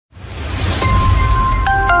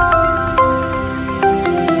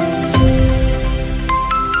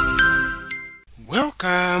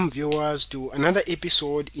Welcome viewers to another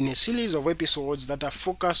episode in a series of episodes that are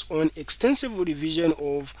focused on extensive revision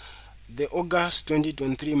of the August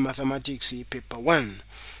 2023 Mathematics Paper 1.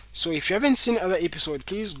 So if you haven't seen other episodes,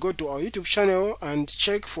 please go to our YouTube channel and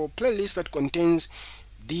check for playlist that contains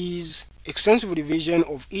these extensive revision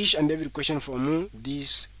of each and every question from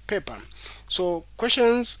this paper. So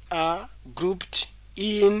questions are grouped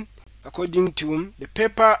in according to the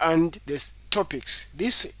paper and the topics.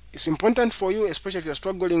 This is important for you, especially if you're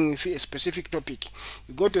struggling with a specific topic.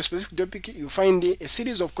 You go to a specific topic, you find a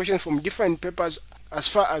series of questions from different papers as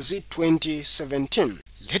far as 2017.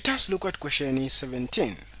 Let us look at question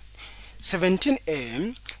 17.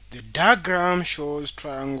 17a, the diagram shows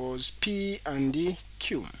triangles P and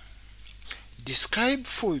Q. Describe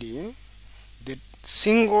fully the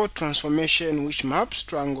single transformation which maps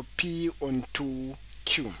triangle P onto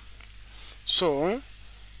Q. So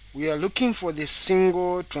we are looking for the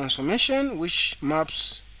single transformation which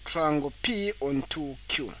maps triangle P onto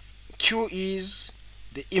Q. Q is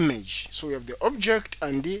the image. So we have the object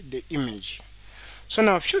and the image. So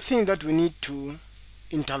now a few things that we need to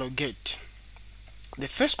interrogate. The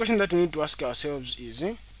first question that we need to ask ourselves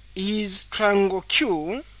is triangle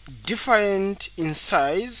Q different in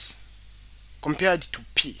size compared to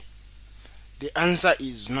P? The answer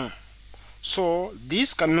is no. So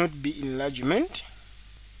this cannot be enlargement.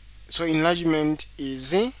 So enlargement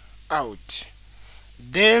is out.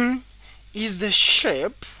 Then is the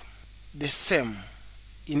shape the same?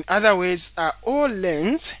 In other words, are all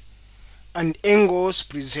lengths and angles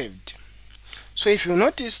preserved? So if you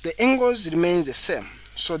notice, the angles remain the same.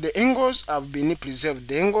 So the angles have been preserved.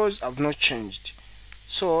 The angles have not changed.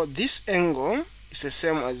 So this angle is the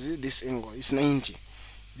same as this angle. It's 90.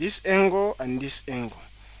 This angle and this angle.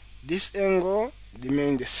 This angle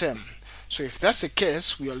remain the same. So if that's the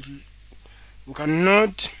case, we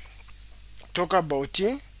cannot talk about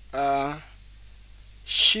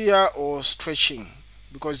shear or stretching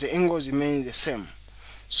because the angles remain the same.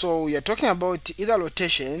 So we are talking about either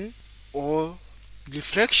rotation or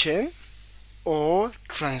reflection or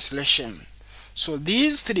translation. So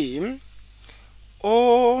these three,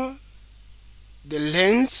 all the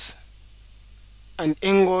lengths and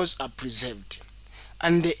angles are preserved,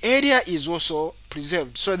 and the area is also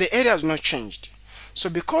preserved. So the area has not changed. So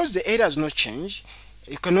because the area has not changed,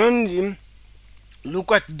 you can only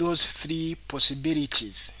look at those three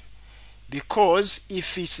possibilities, because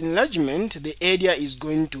if it's enlargement, the area is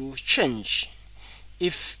going to change.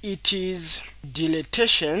 If it is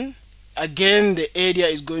dilatation, again the area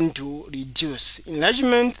is going to reduce.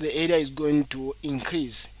 Enlargement, the area is going to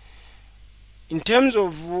increase. In terms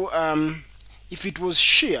of if it was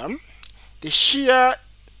shear, the shear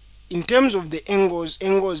in terms of the angles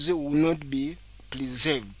will not be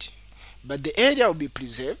preserved, but the area will be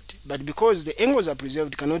preserved. But because the angles are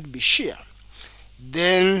preserved, it cannot be shear.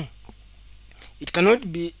 Then it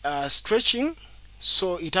cannot be stretching,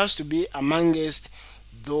 so it has to be amongst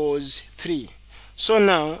those three. So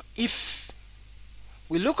now if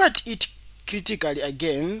we look at it critically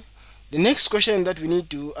again, the next question that we need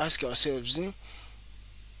to ask ourselves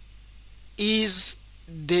is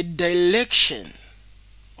the direction.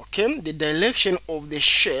 Okay, the direction of the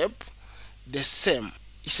shape the same?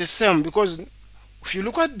 It's the same because if you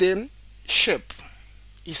look at the shape,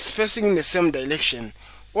 it's facing in the same direction.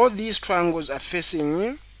 All these triangles are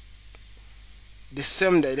facing the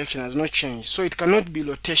same direction, has not changed. So it cannot be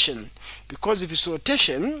rotation, because if it's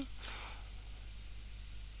rotation,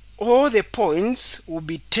 all the points will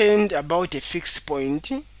be turned about a fixed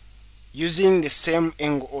point using the same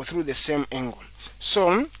angle or through the same angle.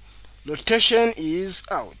 So rotation is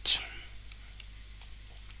out.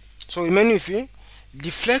 So remaining with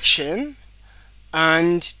deflection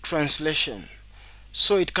and translation.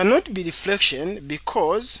 So it cannot be deflection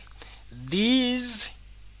because these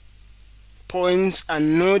points are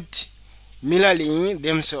not mirroring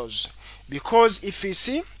themselves. Because if you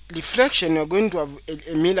see deflection, you're going to have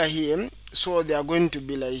a mirror here, so they are going to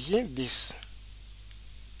be like this.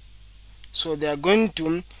 So they are going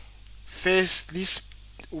to face this,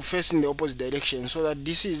 face in the opposite direction, so that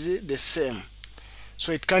this is the same.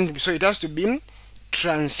 So it can't be, so it has to be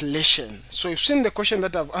translation. So you've seen the question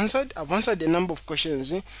that I've answered a number of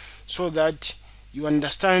questions so that you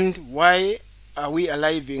understand why are we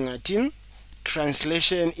arriving at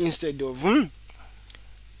translation instead of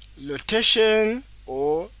rotation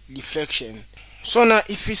or deflection. So now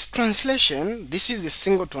if it's translation, this is a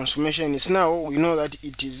single transformation. It's now we know that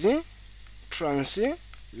it is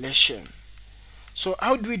translation. So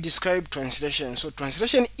how do we describe translation? So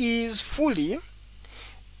translation is fully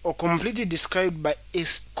or completely described by a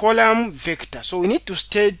column vector. So we need to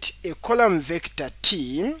state a column vector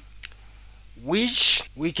T which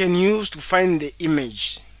we can use to find the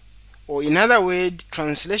image. Or in other words,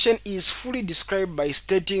 translation is fully described by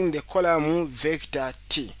stating the column vector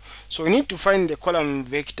T. So we need to find the column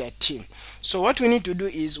vector T. So what we need to do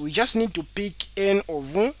is we just need to pick n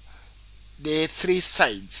of the three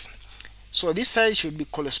sides. So this side should be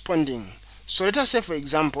corresponding. So let us say, for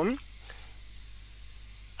example,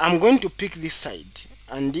 I'm going to pick this side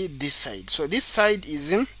and this side. So this side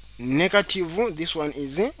is negative, this one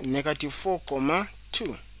is negative 4,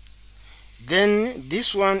 2. Then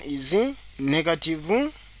this one is negative,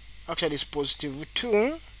 actually it's positive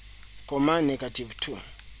 2, negative 2.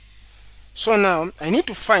 So now I need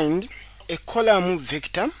to find a column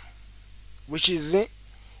vector which is a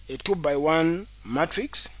 2 by 1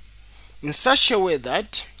 matrix in such a way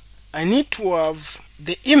that I need to have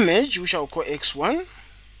the image which I'll call x1,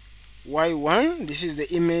 y1, this is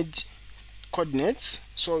the image coordinates,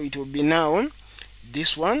 so it will be now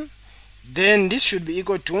this one. Then this should be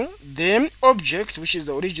equal to the object which is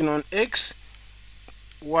the original x,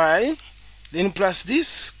 y, then plus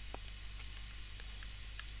this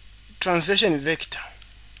translation vector,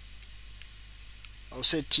 I'll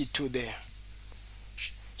say t2 there.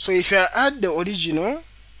 So if I add the original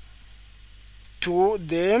to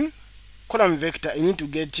the column vector, I need to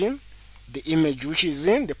get the image which is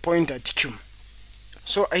in the point at Q.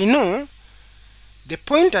 So I know the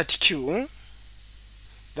point at Q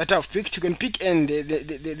that I've picked. You can pick n,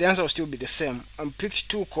 the answer will still be the same. I'm picked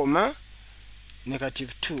 2,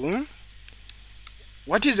 negative 2.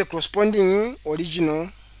 What is the corresponding original?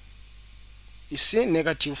 Is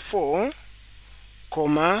negative 4,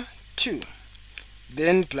 2.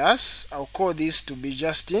 Then plus, I'll call this to be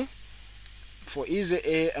just for easy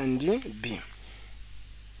A and B.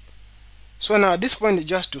 So now this point is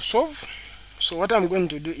just to solve. So what I'm going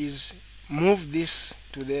to do is move this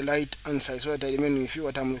to the right hand side so that I remain with you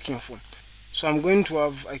what I'm looking for. So I'm going to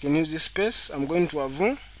have, I can use this space, I'm going to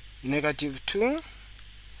have negative 2,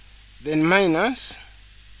 then minus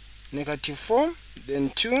negative 4, then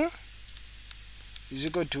 2 is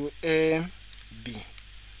equal to A, B,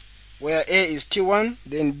 where A is T1,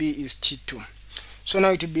 then B is T2. So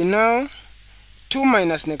now it will be now 2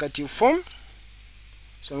 minus negative 4.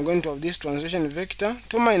 So I'm going to have this translation vector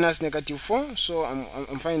 2 minus negative 4. So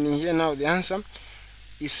I'm finding here now the answer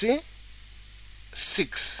is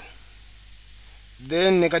 6.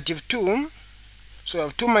 Then negative 2. So I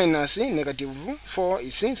have 2 minus negative 4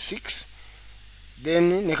 is 6.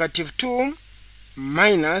 Then negative 2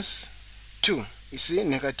 minus 2 is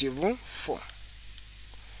negative 4.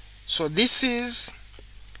 So this is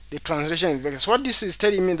the translation vector. So what this is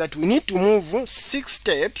telling me that we need to move 6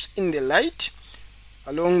 steps in the light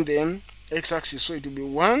along the x-axis. So it will be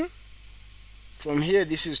 1 from here,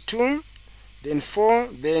 this is 2, then 4,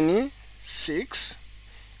 then 6,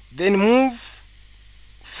 then move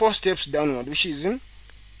 4 steps downward, which is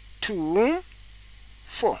 2,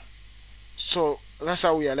 4. So that's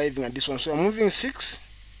how we are arriving at this one. So I'm moving 6,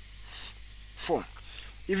 4.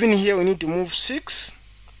 Even here we need to move 6,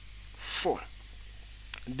 4.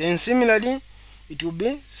 Then similarly it will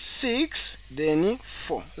be 6, then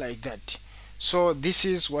 4, like that. So this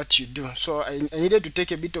is what you do. So I needed to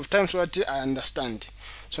take a bit of time so that I understand.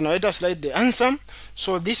 So now let us write the answer.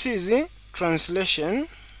 So this is a translation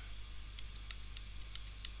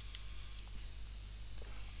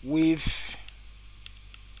with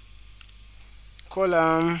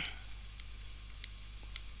column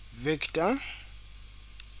vector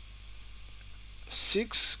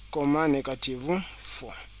 6, negative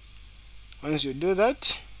 4. Once you do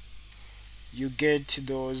that, you get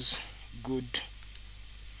those good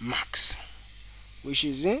marks, which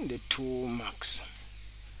is the 2 marks.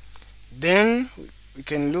 Then we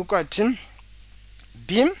can look at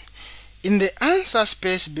B. In the answer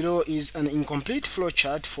space below is an incomplete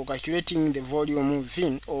flowchart for calculating the volume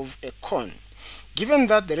V of a cone. Given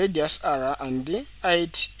that the radius r and the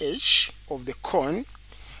height h of the cone,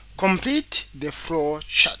 complete the flow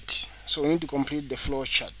chart. So we need to complete the flow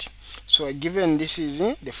chart. So given this is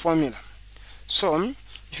the formula. So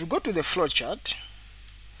if you go to the flow chart,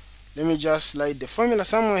 let me just write the formula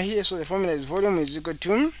somewhere here. So the formula is volume is equal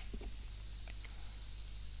to,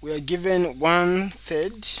 we are given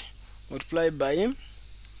 1/3 multiplied by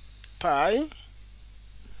pi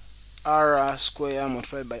r square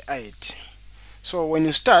multiplied by height. So when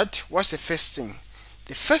you start, what's the first thing?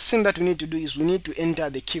 The first thing that we need to do is we need to enter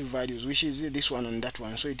the key values, which is this one and that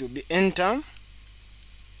one. So it will be enter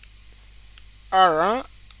r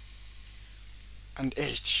and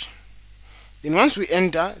h. Then once we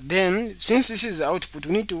enter, then since this is the output,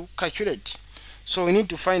 we need to calculate. So we need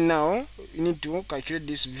to find now, we need to calculate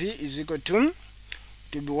this. V is equal to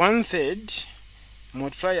be 1/3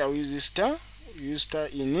 multiply, I will use star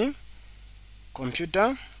in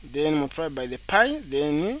computer, then multiply by the pi,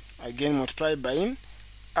 then again multiply by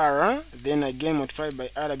r, then again multiply by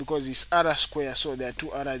r because it's r square, so there are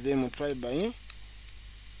two r, then multiply by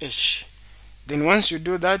h. Then once you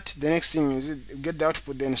do that, the next thing is get the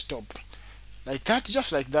output, then stop. Like that,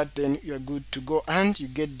 just like that, then you're good to go and you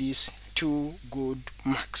get these 2 good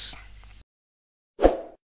marks.